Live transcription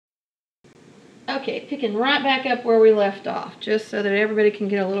Okay, picking right back up where we left off, just so that everybody can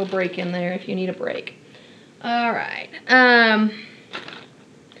get a little break in there if you need a break. All right.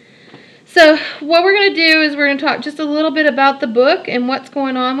 So what we're going to do is we're going to talk just a little bit about the book and what's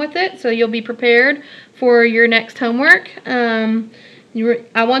going on with it, so you'll be prepared for your next homework. I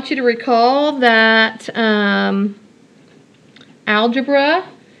want you to recall that algebra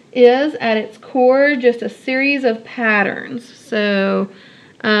is, at its core, just a series of patterns. So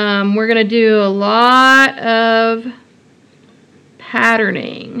we're going to do a lot of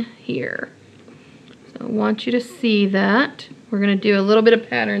patterning here. So I want you to see that. We're going to do a little bit of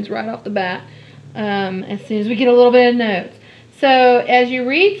patterns right off the bat as soon as we get a little bit of notes. So as you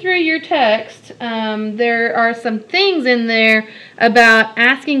read through your text, there are some things in there about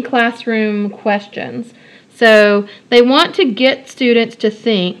asking classroom questions. So they want to get students to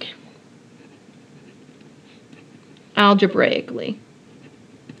think algebraically.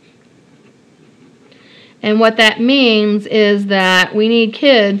 And what that means is that we need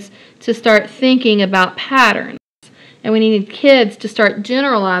kids to start thinking about patterns. And we need kids to start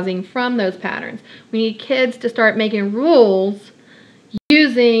generalizing from those patterns. We need kids to start making rules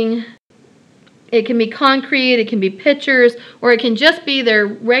using, it can be concrete, it can be pictures, or it can just be their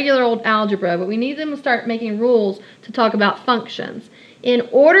regular old algebra. But we need them to start making rules to talk about functions. In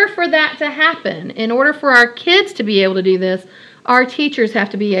order for that to happen, in order for our kids to be able to do this, our teachers have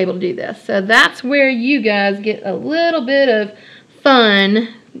to be able to do this. So that's where you guys get a little bit of fun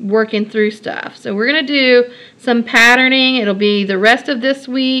working through stuff. So we're going to do some patterning. It'll be the rest of this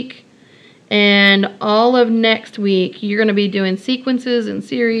week and all of next week. You're going to be doing sequences and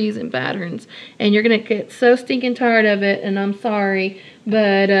series and patterns, and you're going to get so stinking tired of it, and I'm sorry,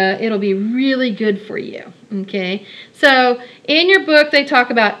 but it'll be really good for you. Okay, so in your book they talk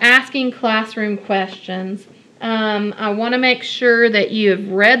about asking classroom questions. I want to make sure that you have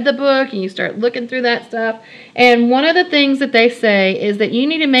read the book and you start looking through that stuff. And one of the things that they say is that you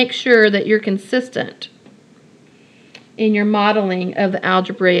need to make sure that you're consistent in your modeling of the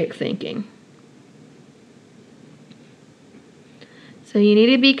algebraic thinking. So you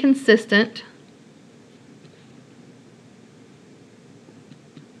need to be consistent.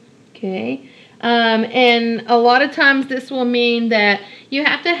 Okay. And a lot of times this will mean that you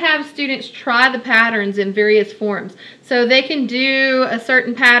have to have students try the patterns in various forms. So they can do a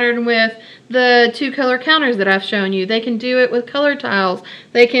certain pattern with the 2 color counters that I've shown you. They can do it with color tiles.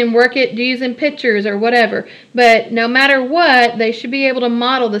 They can work it using pictures or whatever. But no matter what, they should be able to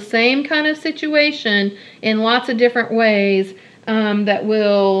model the same kind of situation in lots of different ways that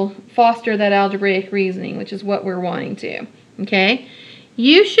will foster that algebraic reasoning, which is what we're wanting to. Okay?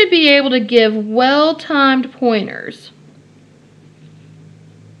 You should be able to give well-timed pointers.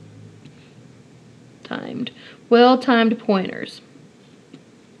 Well-timed pointers.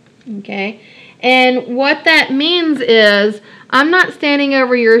 Okay? And what that means is, I'm not standing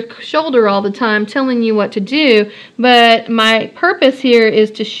over your shoulder all the time telling you what to do, but my purpose here is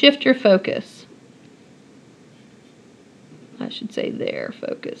to shift your focus. I should say their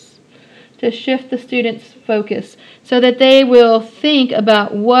focus. To shift the student's focus so that they will think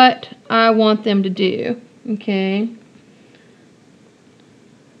about what I want them to do. Okay?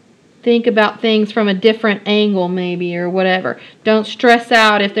 Think about things from a different angle maybe or whatever. Don't stress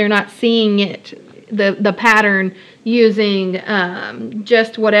out if they're not seeing it, the pattern using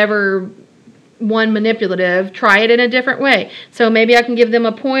just whatever one manipulative. Try it in a different way. So maybe I can give them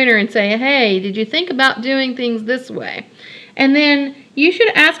a pointer and say, hey, did you think about doing things this way? And then you should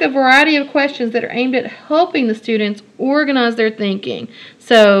ask a variety of questions that are aimed at helping the students organize their thinking.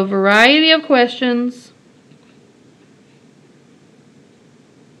 So, variety of questions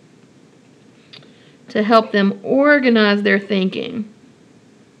to help them organize their thinking.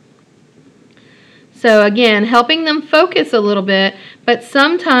 So again, helping them focus a little bit, but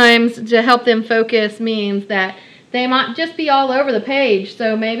sometimes to help them focus means that they might just be all over the page,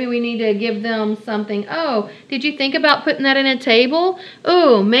 so maybe we need to give them something. Oh, did you think about putting that in a table?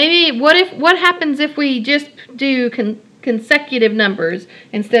 Oh, maybe what happens if we just do consecutive numbers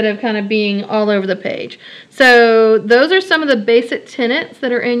instead of kind of being all over the page? So those are some of the basic tenets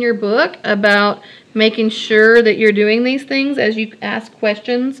that are in your book about making sure that you're doing these things as you ask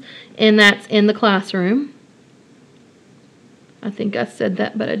questions, and that's in the classroom. I think I said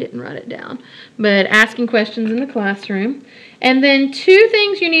that, but I didn't write it down. But asking questions in the classroom. And then 2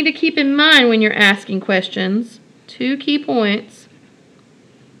 things you need to keep in mind when you're asking questions. 2 key points.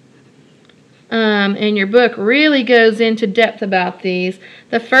 And your book really goes into depth about these.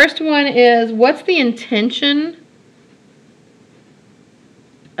 The first one is, what's the intention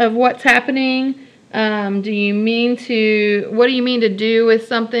of what's happening? What do you mean to do with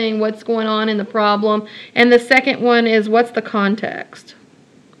something? What's going on in the problem? And the second one is, what's the context?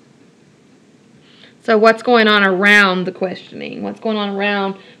 So what's going on around the questioning? What's going on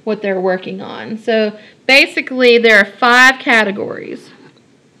around what they're working on? So basically there are 5 categories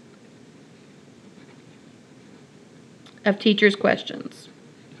of teachers' questions.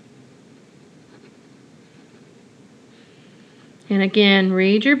 And again,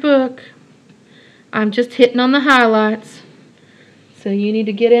 read your book. I'm just hitting on the highlights. So you need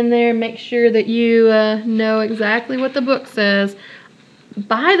to get in there and make sure that you know exactly what the book says.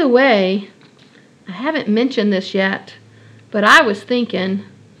 By the way, I haven't mentioned this yet, but I was thinking,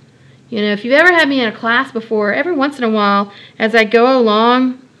 if you've ever had me in a class before, every once in a while, as I go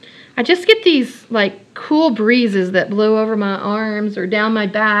along, I just get these like cool breezes that blow over my arms or down my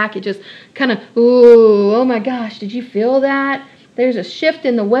back. It just kind of, ooh, oh my gosh, did you feel that? There's a shift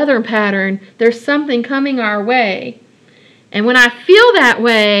in the weather pattern. There's something coming our way. And when I feel that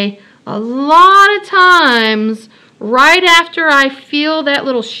way, a lot of times, right after I feel that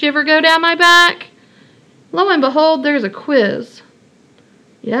little shiver go down my back, lo and behold, there's a quiz.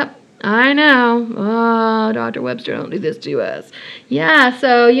 Yep, I know. Oh, Dr. Webster, don't do this to us. Yeah,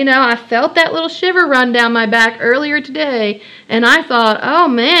 so, I felt that little shiver run down my back earlier today, and I thought, oh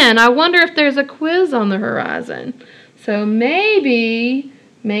man, I wonder if there's a quiz on the horizon. So maybe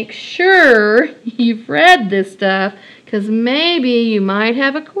make sure you've read this stuff, because maybe you might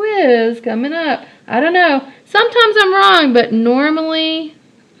have a quiz coming up. I don't know. Sometimes I'm wrong, but normally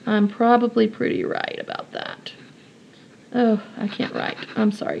I'm probably pretty right about that. Oh, I can't write.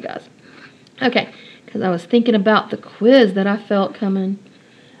 I'm sorry, guys. Okay, because I was thinking about the quiz that I felt coming.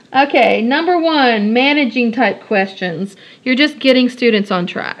 Okay, number 1, managing type questions. You're just getting students on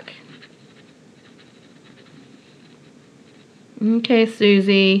track. Okay,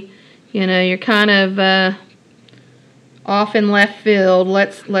 Susie, you're kind of off in left field.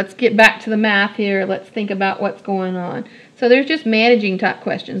 Let's get back to the math here. Let's think about what's going on. So there's just managing type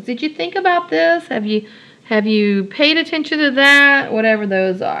questions. Did you think about this? Have you paid attention to that? Whatever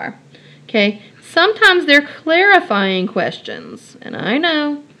those are. Okay. Sometimes they're clarifying questions, and I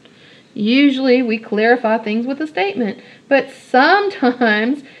know usually we clarify things with a statement, but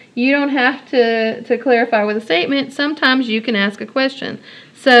sometimes you don't have to clarify with a statement. Sometimes you can ask a question.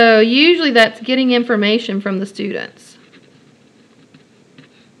 So usually that's getting information from the students.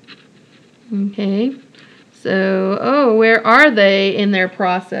 Okay. So, where are they in their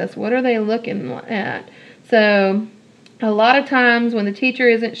process? What are they looking at? So a lot of times when the teacher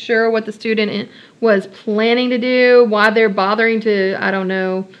isn't sure what the student was planning to do, why they're bothering to, I don't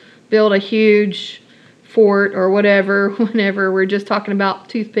know, build a huge fort or whatever, whenever we're just talking about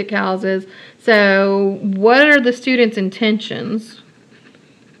toothpick houses. So what are the students' intentions?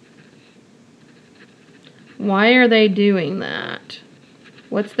 Why are they doing that?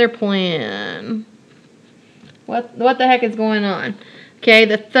 What's their plan? What the heck is going on? Okay,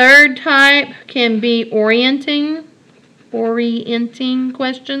 the third type can be orienting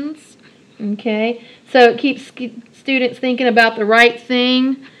questions. Okay, so it keeps students thinking about the right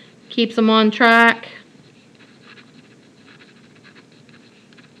thing, keeps them on track.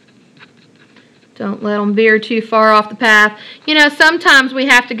 Don't let them veer too far off the path. Sometimes we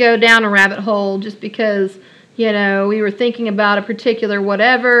have to go down a rabbit hole just because, we were thinking about a particular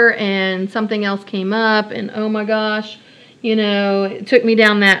whatever and something else came up and oh my gosh, it took me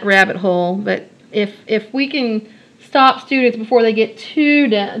down that rabbit hole. But if we can stop students before they get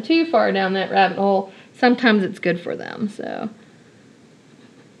too far down that rabbit hole, sometimes it's good for them. So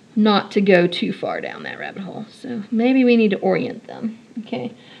not to go too far down that rabbit hole. So maybe we need to orient them.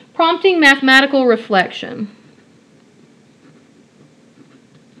 Okay. Prompting mathematical reflection.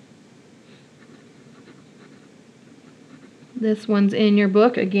 This one's in your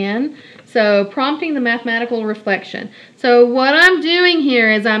book again. So prompting the mathematical reflection. So what I'm doing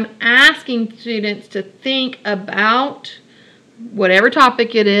here is I'm asking students to think about whatever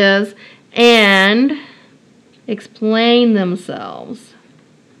topic it is and explain themselves.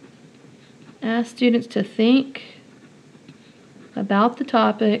 Ask students to think about the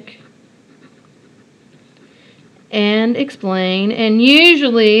topic and explain, and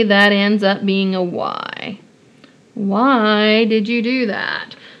usually that ends up being a why. Why did you do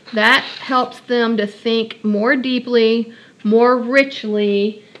that? That helps them to think more deeply, more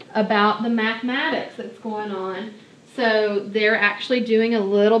richly about the mathematics that's going on. So they're actually doing a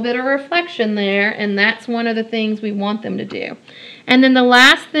little bit of reflection there, and that's one of the things we want them to do. And then the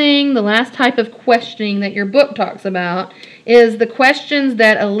last type of questioning that your book talks about is the questions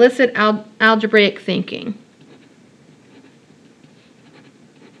that elicit algebraic thinking.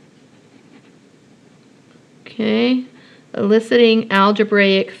 Okay, eliciting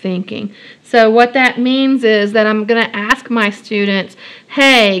algebraic thinking. So what that means is that I'm going to ask my students,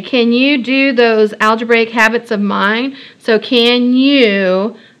 hey, can you do those algebraic habits of mind? So can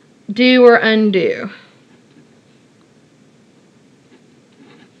you do or undo?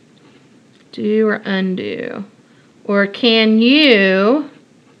 Do or undo? Or can you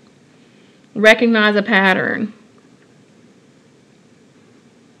recognize a pattern?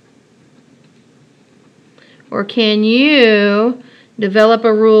 Or can you develop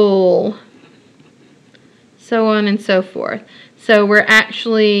a rule? So on and so forth. So we're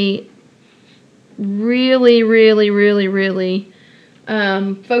actually really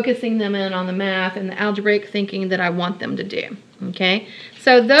focusing them in on the math and the algebraic thinking that I want them to do. Okay,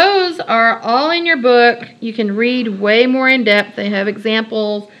 so those are all in your book. You can read way more in depth. They have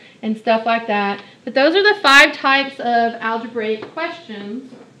examples and stuff like that. But those are the 5 types of algebraic questioning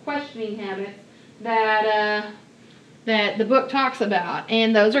habits that the book talks about.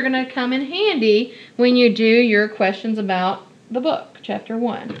 And those are going to come in handy when you do your questions about the book, Chapter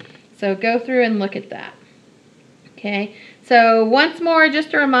 1. So go through and look at that. Okay, so once more,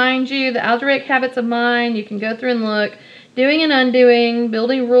 just to remind you, the algebraic habits of mind, you can go through and look. Doing and undoing,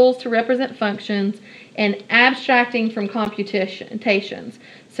 building rules to represent functions, and abstracting from computations.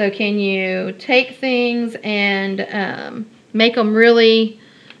 So can you take things and make them really,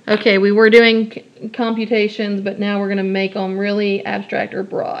 okay, we were doing computations, but now we're going to make them really abstract or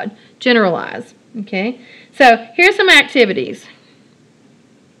broad. Generalize. Okay, so here's some activities.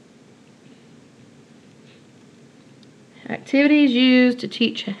 Activities used to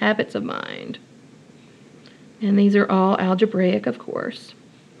teach habits of mind. And these are all algebraic, of course.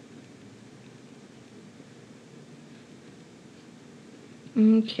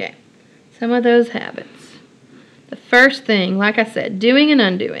 Okay, some of those habits. The first thing, like I said, doing and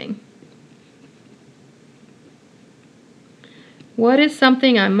undoing. What is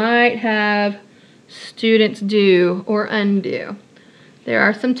something I might have students do or undo? There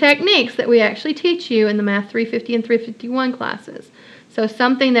are some techniques that we actually teach you in the Math 350 and 351 classes. So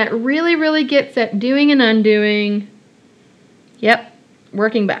something that really gets at doing and undoing, yep,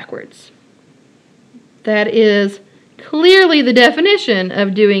 working backwards. That is clearly the definition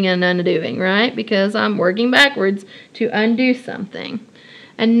of doing and undoing, right? Because I'm working backwards to undo something.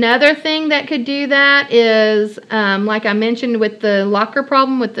 Another thing that could do that is, like I mentioned with the locker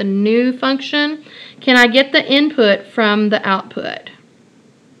problem with the new function, can I get the input from the output?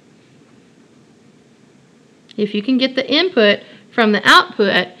 If you can get the input from the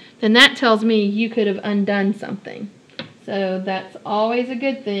output, then that tells me you could have undone something. So that's always a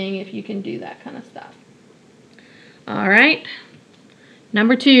good thing if you can do that kind of stuff. All right.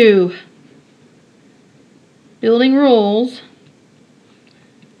 Number 2, building rules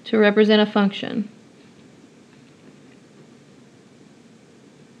to represent a function.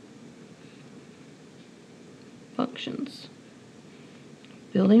 Functions.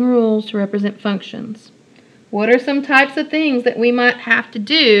 Building rules to represent functions. What are some types of things that we might have to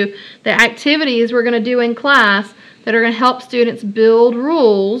do, the activities we're going to do in class that are going to help students build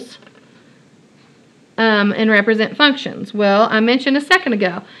rules and represent functions? Well, I mentioned a second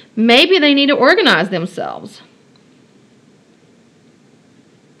ago, maybe they need to organize themselves.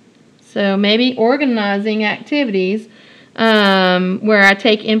 So maybe organizing activities where I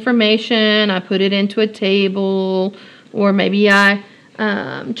take information, I put it into a table, or maybe I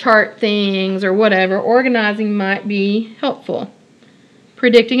chart things or whatever. Organizing might be helpful.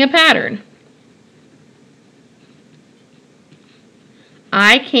 Predicting a pattern.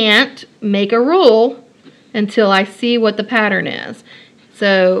 I can't make a rule until I see what the pattern is.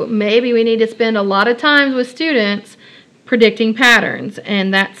 So maybe we need to spend a lot of time with students predicting patterns,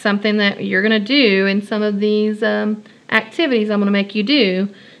 and that's something that you're going to do in some of these activities I'm going to make you do.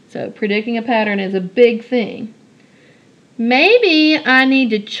 So predicting a pattern is a big thing. Maybe I need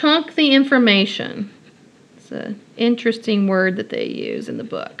to chunk the information. It's an interesting word that they use in the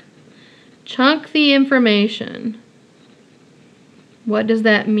book. Chunk the information. What does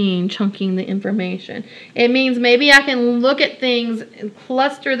that mean, chunking the information? It means maybe I can look at things and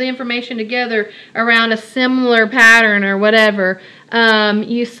cluster the information together around a similar pattern or whatever.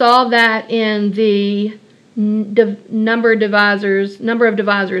 You saw that in the number of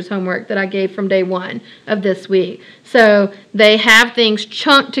divisors homework that I gave from day 1 of this week. So they have things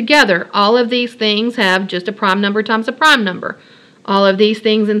chunked together. All of these things have just a prime number times a prime number. All of these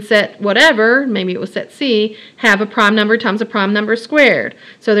things in set whatever, maybe it was set C, have a prime number times a prime number squared.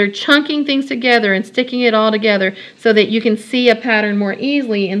 So they're chunking things together and sticking it all together so that you can see a pattern more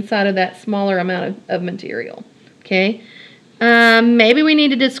easily inside of that smaller amount of material. Okay? Maybe we need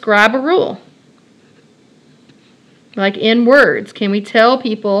to describe a rule. Like in words, can we tell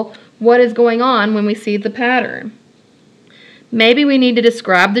people what is going on when we see the pattern? Maybe we need to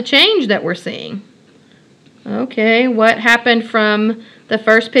describe the change that we're seeing. Okay, what happened from the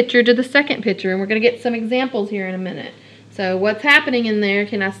first picture to the second picture? And we're going to get some examples here in a minute. So what's happening in there?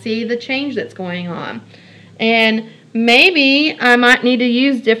 Can I see the change that's going on? And maybe I might need to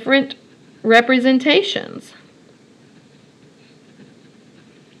use different representations.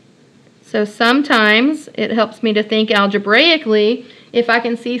 So sometimes it helps me to think algebraically if I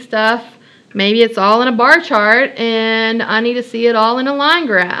can see stuff. Maybe it's all in a bar chart and I need to see it all in a line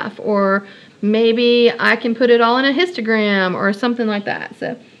graph, or maybe I can put it all in a histogram or something like that.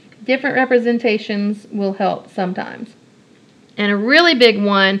 So different representations will help sometimes. And a really big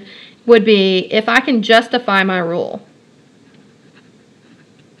one would be if I can justify my rule.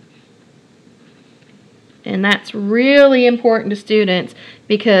 And that's really important to students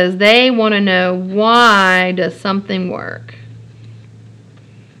because they want to know, why does something work?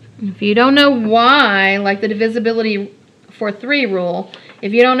 If you don't know why, like the divisibility for 3 rule,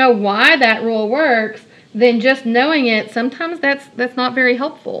 if you don't know why that rule works, then just knowing it, sometimes that's not very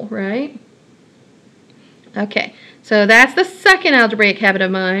helpful, right? Okay, so that's the second algebraic habit of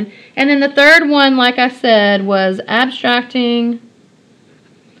mine. And then the third one, like I said, was abstracting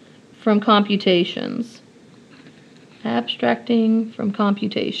from computations. Abstracting from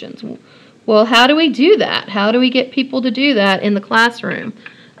computations. Well, how do we do that? How do we get people to do that in the classroom?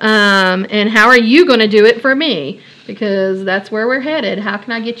 And how are you going to do it for me? Because that's where we're headed. How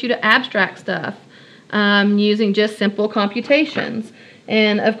can I get you to abstract stuff using just simple computations?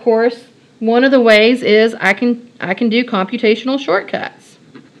 And of course, one of the ways is I can do computational shortcuts.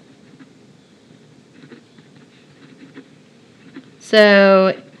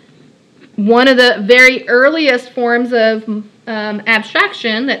 So one of the very earliest forms of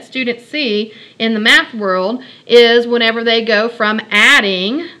abstraction that students see in the math world is whenever they go from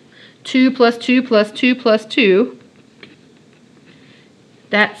adding 2 plus 2 plus 2 plus 2.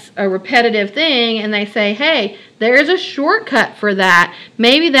 That's a repetitive thing, and they say, hey, there's a shortcut for that.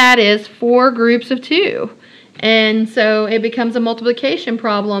 Maybe that is 4 groups of 2. And so it becomes a multiplication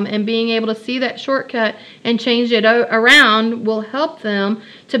problem, and being able to see that shortcut and change it around will help them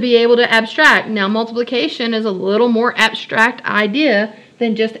to be able to abstract. Now, multiplication is a little more abstract idea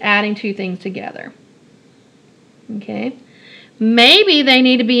than just adding 2 things together. Okay? Maybe they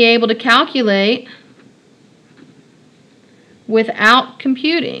need to be able to calculate without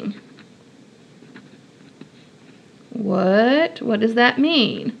computing. What does that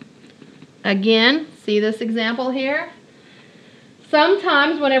mean? Again, see this example here?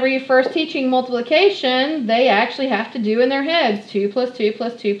 Sometimes whenever you're first teaching multiplication, they actually have to do in their heads 2 plus 2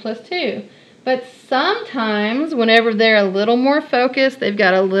 plus 2 plus 2. But sometimes whenever they're a little more focused, they've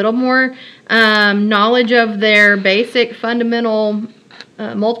got a little more knowledge of their basic fundamental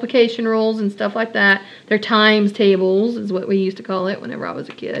multiplication rules and stuff like that. Their times tables is what we used to call it whenever I was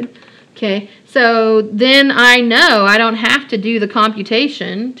a kid. Okay, so then I know I don't have to do the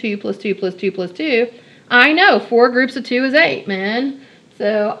computation, 2 plus 2 plus 2 plus 2. I know 4 groups of 2 is 8, man.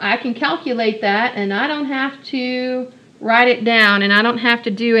 So I can calculate that, and I don't have to write it down, and I don't have to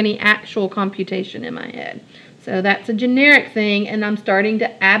do any actual computation in my head. So that's a generic thing, and I'm starting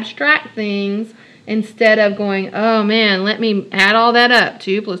to abstract things instead of going, oh man, let me add all that up.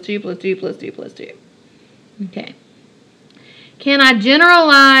 2 plus 2 plus 2 plus 2 plus 2. Okay. Can I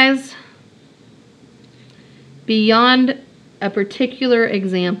generalize beyond a particular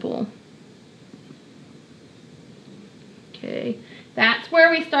example? Okay, that's where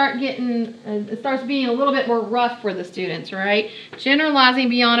we start getting, it starts being a little bit more rough for the students, right? Generalizing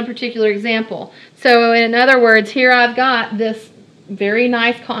beyond a particular example. So in other words, here I've got this very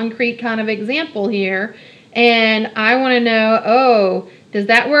nice concrete kind of example here, and I want to know, oh, does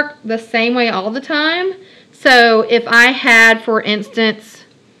that work the same way all the time? So if I had, for instance,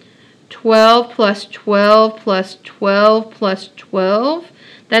 12 plus 12 plus 12 plus 12,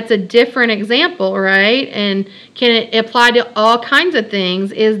 that's a different example, right? And can it apply to all kinds of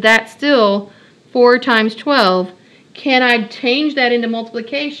things? Is that still 4 times 12? Can I change that into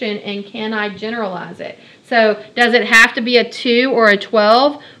multiplication, and can I generalize it? So does it have to be a 2 or a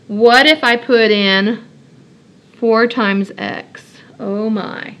 12? What if I put in 4 times x? Oh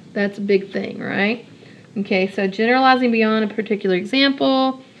my, that's a big thing, right? Okay, so generalizing beyond a particular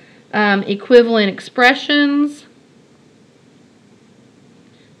example, equivalent expressions.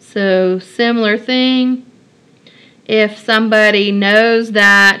 So similar thing. If somebody knows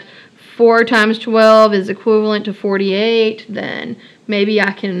that 4 times 12 is equivalent to 48, then maybe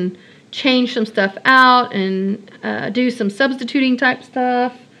I can change some stuff out and do some substituting type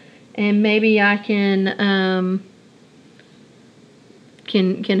stuff. And maybe I can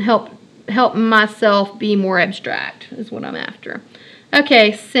can help myself be more abstract is what I'm after.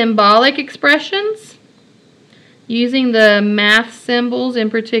 Okay, symbolic expressions. Using the math symbols in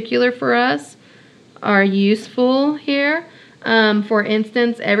particular for us are useful here. For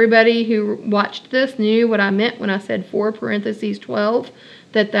instance, everybody who watched this knew what I meant when I said 4 parentheses 12,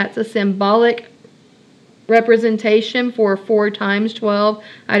 that's a symbolic representation for 4 times 12.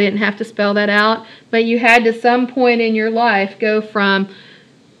 I didn't have to spell that out, but you had to some point in your life go from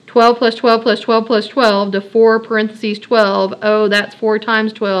 12 plus 12 plus 12 plus 12 to 4 parentheses 12. Oh, that's 4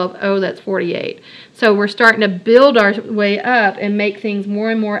 times 12. Oh, that's 48. So we're starting to build our way up and make things more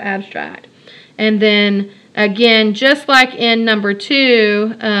and more abstract. And then again, just like in number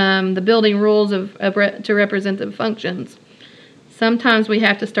 2, the building rules to representative functions, sometimes we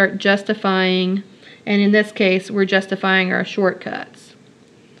have to start justifying, and in this case, we're justifying our shortcuts.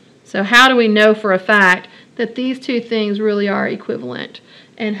 So how do we know for a fact that these two things really are equivalent?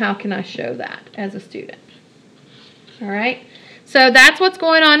 And how can I show that as a student? All right, so that's what's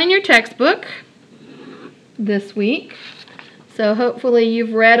going on in your textbook this week. So hopefully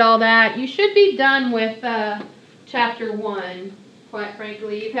you've read all that. You should be done with chapter 1, quite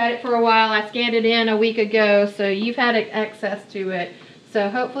frankly. You've had it for a while. I scanned it in a week ago, so you've had access to it. So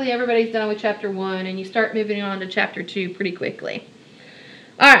hopefully everybody's done with chapter 1, and you start moving on to chapter 2 pretty quickly.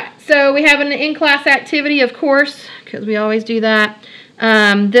 All right, so we have an in-class activity, of course, because we always do that.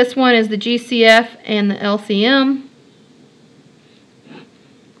 This one is the GCF and the LCM.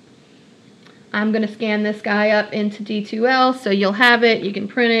 I'm going to scan this guy up into D2L, so you'll have it. You can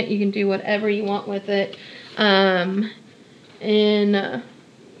print it. You can do whatever you want with it. And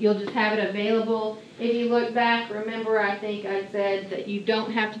you'll just have it available. If you look back, remember I think I said that you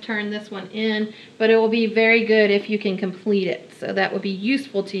don't have to turn this one in, but it will be very good if you can complete it. So that would be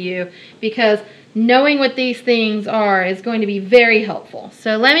useful to you, because knowing what these things are is going to be very helpful.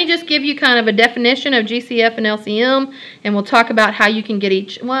 So let me just give you kind of a definition of GCF and LCM, and we'll talk about how you can get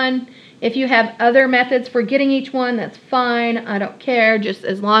each one. If you have other methods for getting each one, that's fine. I don't care, just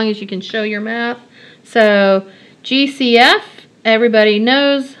as long as you can show your math. So GCF, everybody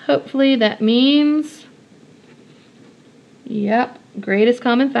knows, hopefully, that means, yep, greatest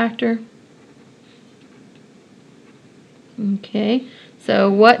common factor. Okay,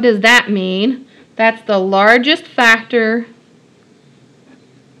 so what does that mean? That's the largest factor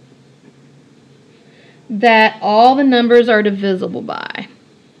that all the numbers are divisible by.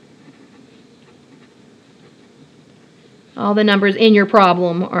 All the numbers in your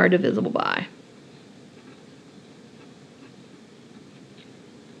problem are divisible by.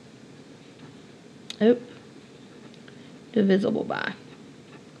 Divisible by.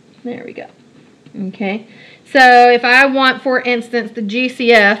 There we go. Okay, so if I want, for instance, the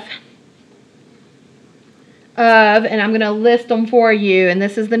GCF of, and I'm going to list them for you, and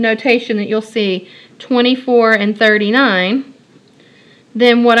this is the notation that you'll see, 24 and 39,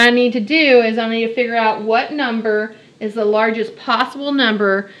 then what I need to do is I need to figure out what number is the largest possible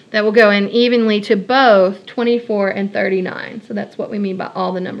number that will go in evenly to both 24 and 39. So that's what we mean by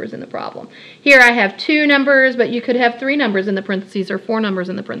all the numbers in the problem. Here I have 2 numbers, but you could have 3 numbers in the parentheses or 4 numbers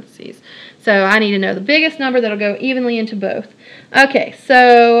in the parentheses. So I need to know the biggest number that will go evenly into both. Okay,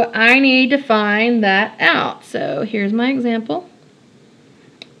 so I need to find that out. So here's my example.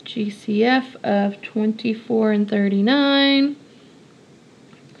 GCF of 24 and 39.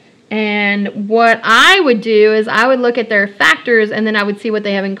 And what I would do is I would look at their factors, and then I would see what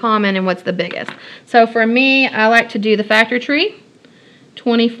they have in common and what's the biggest. So for me, I like to do the factor tree.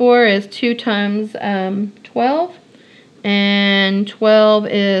 24 is 2 times 12, and 12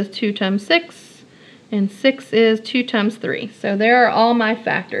 is 2 times 6, and 6 is 2 times 3. So there are all my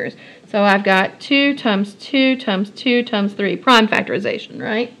factors. So I've got 2 times 2 times 2 times 3, prime factorization,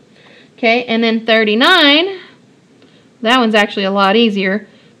 right? Okay, and then 39, that one's actually a lot easier.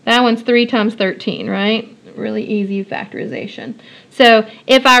 That one's 3 times 13, right? Really easy factorization. So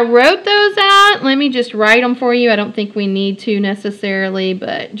if I wrote those out, let me just write them for you. I don't think we need to necessarily,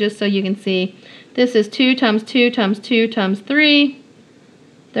 but just so you can see, this is 2 times 2 times 2 times 3.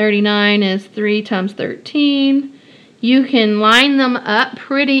 39 is 3 times 13. You can line them up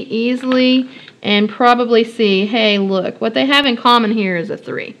pretty easily and probably see, hey, look, what they have in common here is a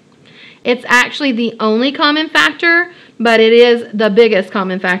 3. It's actually the only common factor, but it is the biggest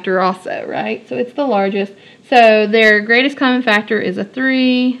common factor also, right? So it's the largest. So their greatest common factor is a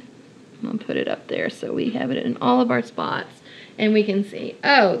 3. I'm going to put it up there so we have it in all of our spots. And we can see,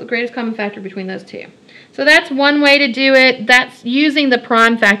 oh, the greatest common factor between those two. So that's one way to do it. That's using the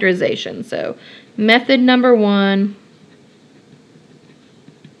prime factorization. So method number 1,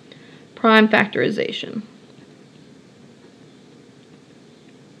 prime factorization.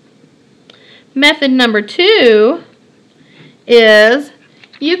 Method number 2 is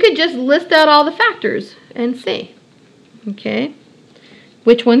you could just list out all the factors and see, okay,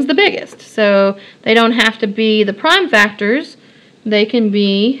 which one's the biggest. So they don't have to be the prime factors. They can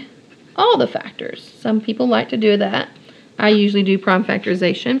be all the factors. Some people like to do that. I usually do prime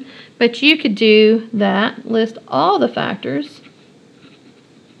factorization, but you could do that, list all the factors.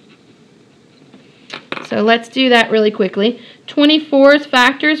 So let's do that really quickly. 24's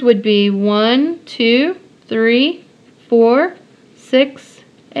factors would be 1, 2, 3, 4, 6,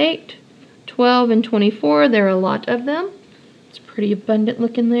 8, 12, and 24. There are a lot of them. It's pretty abundant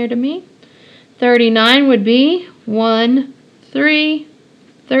looking there to me. 39 would be 1, 3,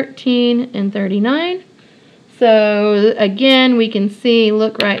 13, and 39. So again, we can see,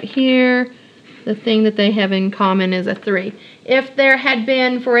 look right here, the thing that they have in common is a 3. If there had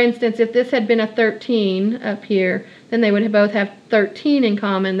been, for instance, if this had been a 13 up here, then they would both have 13 in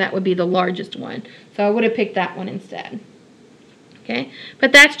common. That would be the largest one. So I would have picked that one instead. Okay,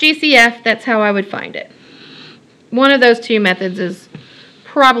 but that's GCF. That's how I would find it. One of those two methods is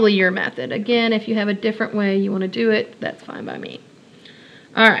probably your method. Again, if you have a different way you want to do it, that's fine by me.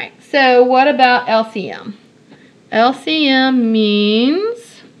 All right, so what about LCM? LCM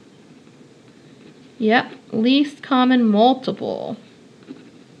means, yep, least common multiple.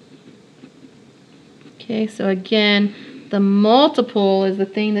 Okay, so again, the multiple is the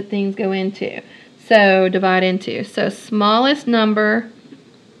thing that things go into. So divide into. So smallest number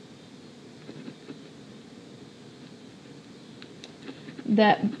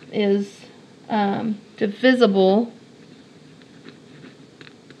that is divisible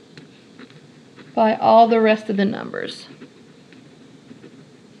by all the rest of the numbers.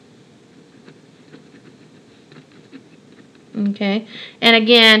 Okay, and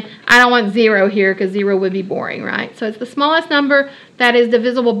again, I don't want 0 here because 0 would be boring, right? So it's the smallest number that is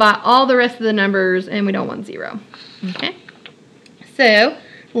divisible by all the rest of the numbers, and we don't want 0. Okay, so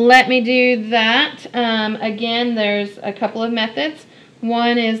let me do that. Again, there's a couple of methods.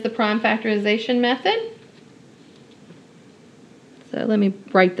 One is the prime factorization method. So let me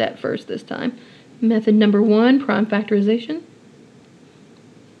write that first this time. Method number 1, prime factorization.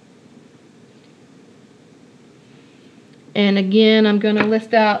 And again, I'm going to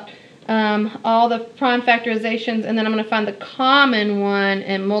list out all the prime factorizations, and then I'm going to find the common one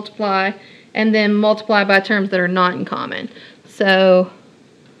and multiply, and then multiply by terms that are not in common. So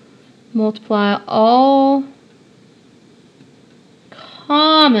multiply all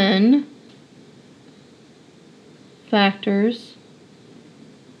common factors,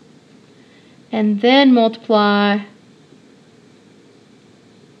 and then multiply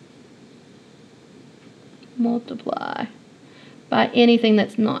by anything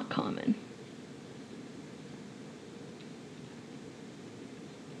that's not common.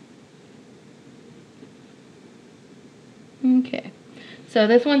 Okay, so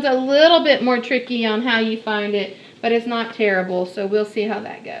this one's a little bit more tricky on how you find it, but it's not terrible, so we'll see how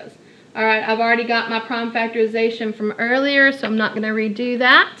that goes. All right, I've already got my prime factorization from earlier, so I'm not going to redo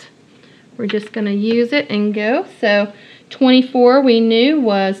that. We're just going to use it and go. So 24 we knew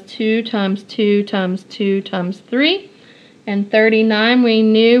was 2 times 2 times 2 times 3. And 39 we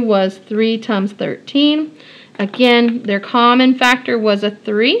knew was 3 times 13. Again, their common factor was a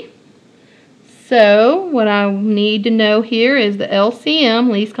 3. So what I need to know here is the LCM,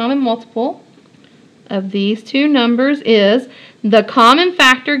 least common multiple, of these two numbers is the common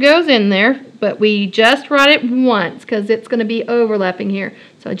factor goes in there, but we just write it once because it's going to be overlapping here.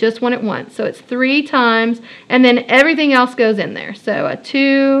 So I just want it once. So it's 3 times, and then everything else goes in there. So a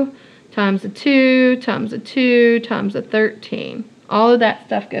 2 times a 2 times a 2 times a 13. All of that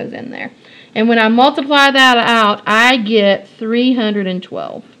stuff goes in there. And when I multiply that out, I get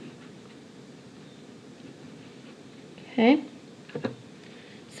 312. Okay?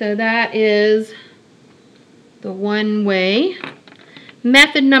 So that is the one way.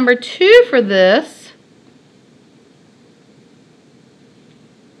 Method number 2 for this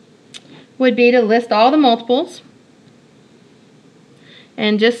would be to list all the multiples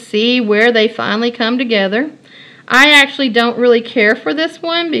and just see where they finally come together. I actually don't really care for this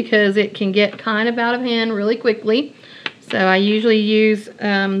one because it can get kind of out of hand really quickly. So I usually use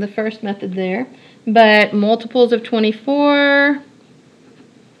the first method there. But multiples of 24,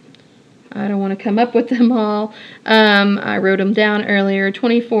 I don't want to come up with them all. I wrote them down earlier.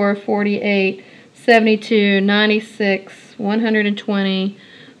 24, 48, 72, 96, 120,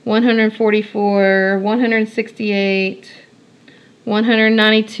 144, 168,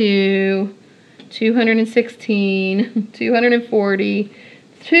 192, 216, 240,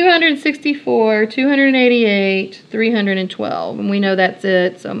 264, 288, 312. And we know that's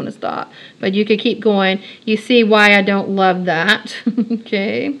it, so I'm going to stop. But you could keep going. You see why I don't love that.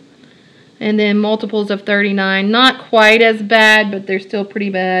 Okay. And then multiples of 39. Not quite as bad, but they're still pretty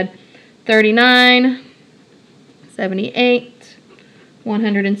bad. 39, 78,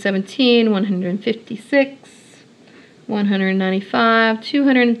 117, 156, 195,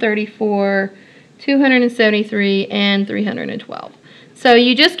 234, 273, and 312. So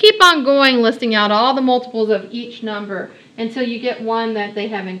you just keep on going, listing out all the multiples of each number until you get one that they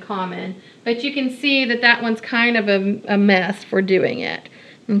have in common. But you can see that that one's kind of a mess for doing it.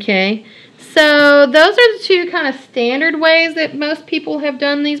 Okay, so those are the two kind of standard ways that most people have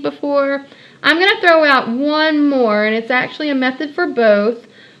done these before. I'm going to throw out one more, and it's actually a method for both.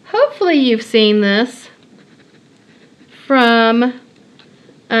 Hopefully you've seen this from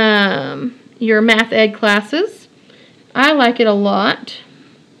your math ed classes. I like it a lot.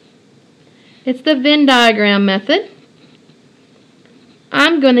 It's the Venn diagram method.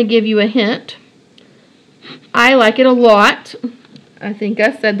 I'm going to give you a hint. I like it a lot. I think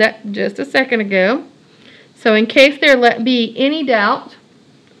I said that just a second ago. So in case there be any doubt,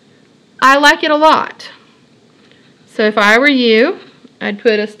 I like it a lot. So if I were you, I'd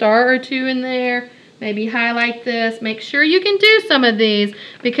put a star or two in there. Maybe highlight this. Make sure you can do some of these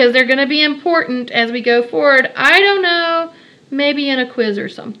because they're going to be important as we go forward. I don't know, maybe in a quiz or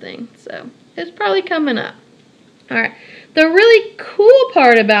something. So it's probably coming up. All right. The really cool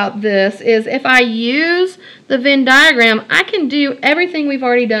part about this is if I use the Venn diagram, I can do everything we've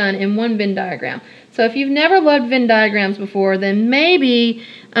already done in one Venn diagram. So if you've never loved Venn diagrams before, then maybe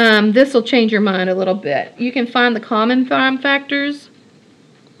this will change your mind a little bit. You can find the common prime factors.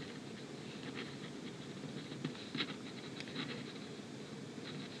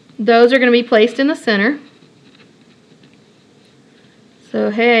 Those are going to be placed in the center. So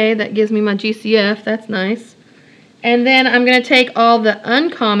hey, that gives me my GCF. That's nice. And then I'm going to take all the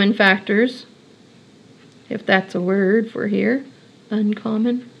uncommon factors, if that's a word for here.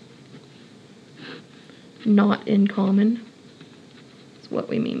 Uncommon. Not in common. That's what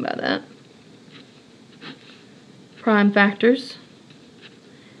we mean by that. Prime factors.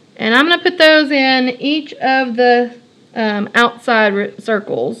 And I'm going to put those in each of the outside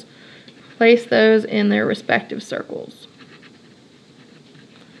circles. Place those in their respective circles,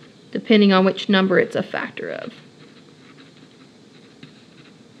 depending on which number it's a factor of.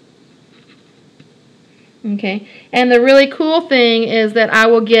 Okay, and the really cool thing is that I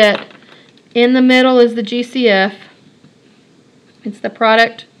will get, in the middle is the GCF. It's the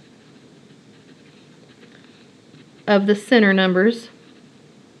product of the center numbers,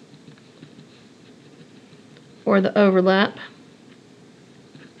 or the overlap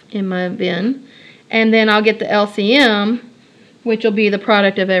in my Venn. And then I'll get the LCM, which will be the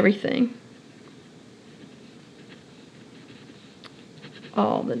product of everything.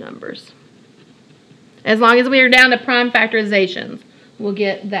 All the numbers. As long as we are down to prime factorizations, we'll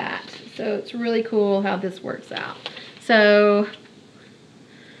get that. So it's really cool how this works out. So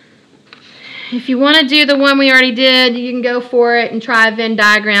if you want to do the one we already did, you can go for it and try a Venn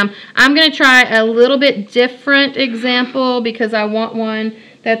diagram. I'm going to try a little bit different example because I want one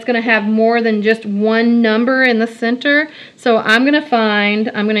that's going to have more than just one number in the center. So I'm going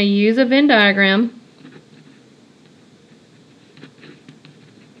to use a Venn diagram.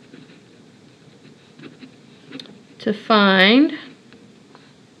 To find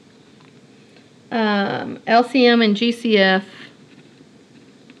LCM and GCF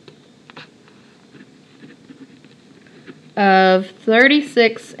of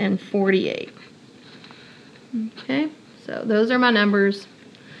 36 and 48. Okay, so those are my numbers.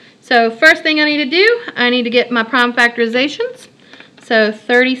 So first thing I need to do, I need to get my prime factorizations. So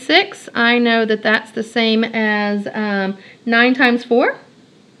 36, I know that that's the same as 9 times 4.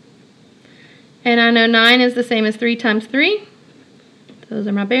 And I know 9 is the same as 3 times 3. Those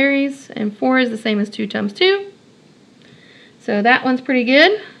are my berries. And 4 is the same as 2 times 2. So that one's pretty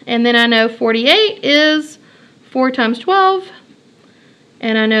good. And then I know 48 is 4 times 12.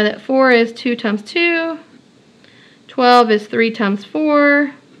 And I know that 4 is 2 times 2. 12 is 3 times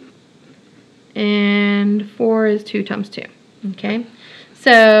 4. And 4 is 2 times 2. Okay.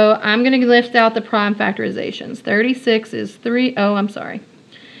 So I'm going to lift out the prime factorizations. 36 is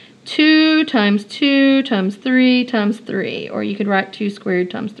 2 times 2 times 3 times 3, or you could write 2 squared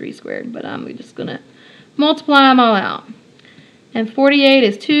times 3 squared, but I'm just going to multiply them all out. And 48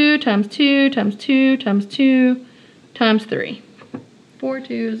 is 2 times 2 times 2 times 2 times 3. 4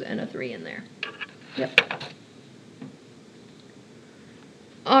 2's and a 3 in there. Yep.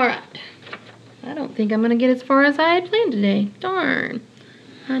 Alright. I don't think I'm going to get as far as I had planned today. Darn.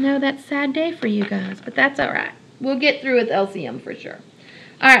 I know that's a sad day for you guys, but that's all right. We'll get through with LCM for sure.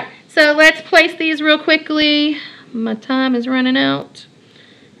 All right, so let's place these real quickly. My time is running out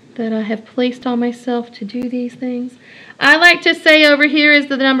that I have placed on myself to do these things. I like to say over here is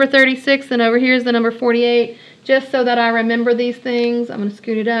the number 36 and over here is the number 48, just so that I remember these things. I'm going to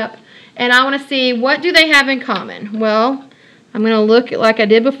scoot it up. And I want to see, what do they have in common? Well, I'm going to look like I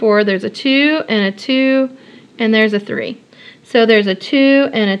did before. There's a 2 and a 2 and there's a 3. So there's a 2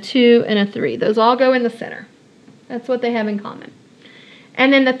 and a 2 and a 3. Those all go in the center. That's what they have in common.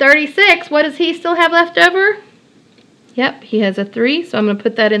 And then the 36, what does he still have left over? Yep, he has a 3, so I'm going to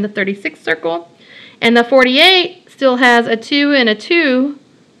put that in the 36 circle. And the 48 still has a 2 and a 2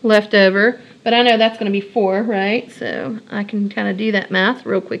 left over, but I know that's going to be 4, right? So I can kind of do that math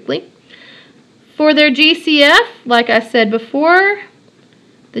real quickly. For their GCF, like I said before,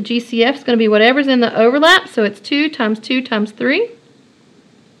 the GCF is going to be whatever's in the overlap, so it's 2 times 2 times 3.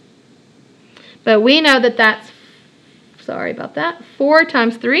 But we know that that's, sorry about that, 4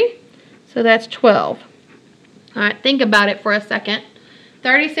 times 3, so that's 12. All right, think about it for a second.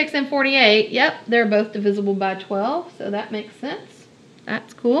 36 and 48, yep, they're both divisible by 12, so that makes sense.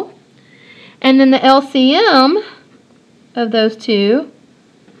 That's cool. And then the LCM of those two,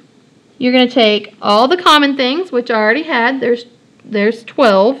 you're going to take all the common things, which I already had. There's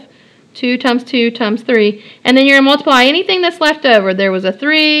 12. 2 times 2 times 3. And then you're going to multiply anything that's left over. There was a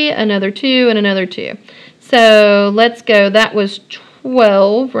 3, another 2, and another 2. So let's go. That was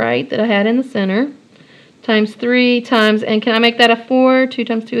 12, right, that I had in the center. Times 3 times, and can I make that a 4? 2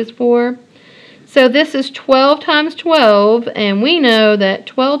 times 2 is 4. So this is 12 times 12, and we know that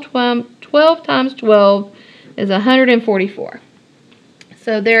 12 times 12 is 144.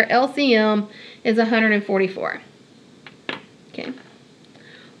 So their LCM is 144. Okay.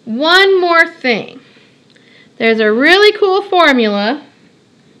 One more thing. There's a really cool formula.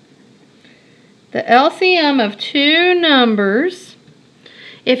 The LCM of two numbers.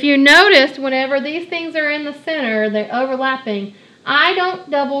 If you notice, whenever these things are in the center, they're overlapping, I don't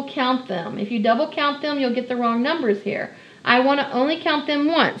double count them. If you double count them, you'll get the wrong numbers here. I want to only count them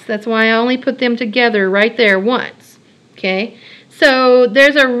once. That's why I only put them together right there once. Okay? So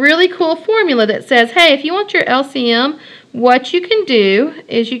there's a really cool formula that says, hey, if you want your LCM, what you can do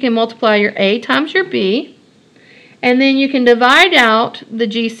is you can multiply your A times your B, and then you can divide out the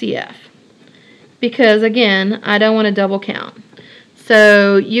GCF. Because, again, I don't want to double count.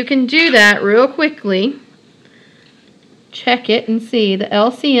 So you can do that real quickly. Check it and see. The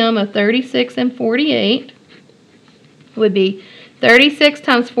LCM of 36 and 48 would be 36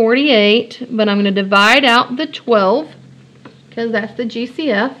 times 48, but I'm going to divide out the 12 because that's the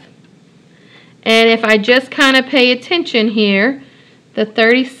GCF. And if I just kind of pay attention here, the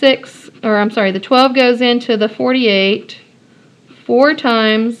 12 goes into the 48 4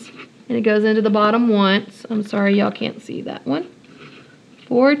 times, and it goes into the bottom once. I'm sorry, y'all can't see that one.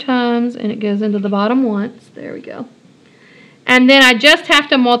 4 times, and it goes into the bottom once. There we go. And then I just have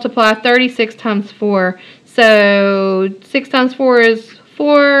to multiply 36 times 4. So 6 times 4 is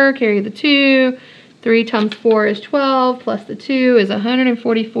 4, carry the 2. 3 times 4 is 12, plus the 2 is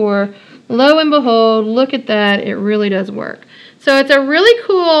 144. Lo and behold, look at that. It really does work. So it's a really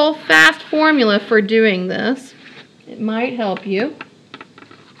cool, fast formula for doing this. It might help you.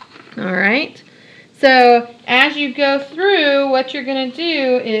 All right. So as you go through, what you're going to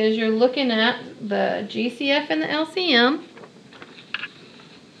do is you're looking at the GCF and the LCM.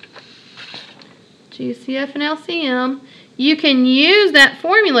 GCF and LCM. You can use that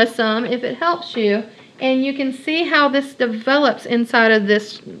formula some if it helps you, and you can see how this develops inside of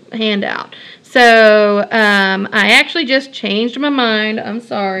this handout. So I actually just changed my mind. I'm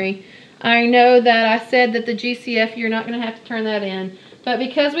sorry. I know that I said that the GCF, you're not going to have to turn that in. But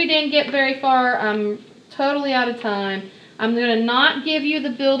because we didn't get very far, I'm totally out of time. I'm going to not give you the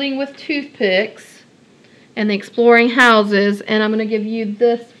building with toothpicks and the exploring houses, and I'm going to give you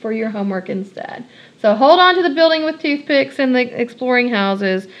this for your homework instead. So hold on to the building with toothpicks and the exploring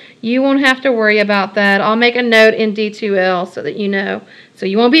houses. You won't have to worry about that. I'll make a note in D2L so that you know. So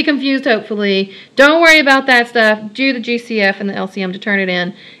you won't be confused, hopefully. Don't worry about that stuff. Do the GCF and the LCM to turn it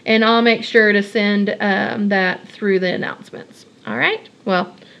in, and I'll make sure to send that through the announcements. All right?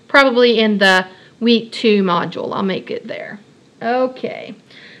 Well, probably in the week 2 module. I'll make it there. Okay.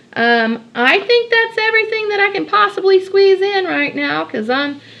 I think that's everything that I can possibly squeeze in right now, because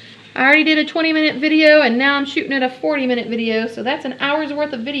I already did a 20-minute video, and now I'm shooting at a 40-minute video, so that's an hour's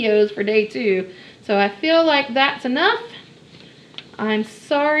worth of videos for day 2. So I feel like that's enough. I'm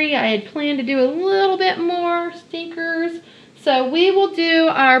sorry, I had planned to do a little bit more stinkers, So we will do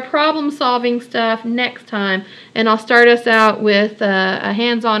our problem-solving stuff next time, and I'll start us out with a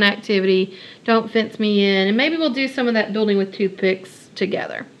hands-on activity, Don't Fence Me In, and maybe we'll do some of that building with toothpicks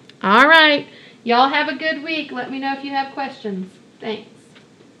together. All right. Y'all have a good week. Let me know if you have questions. Thanks.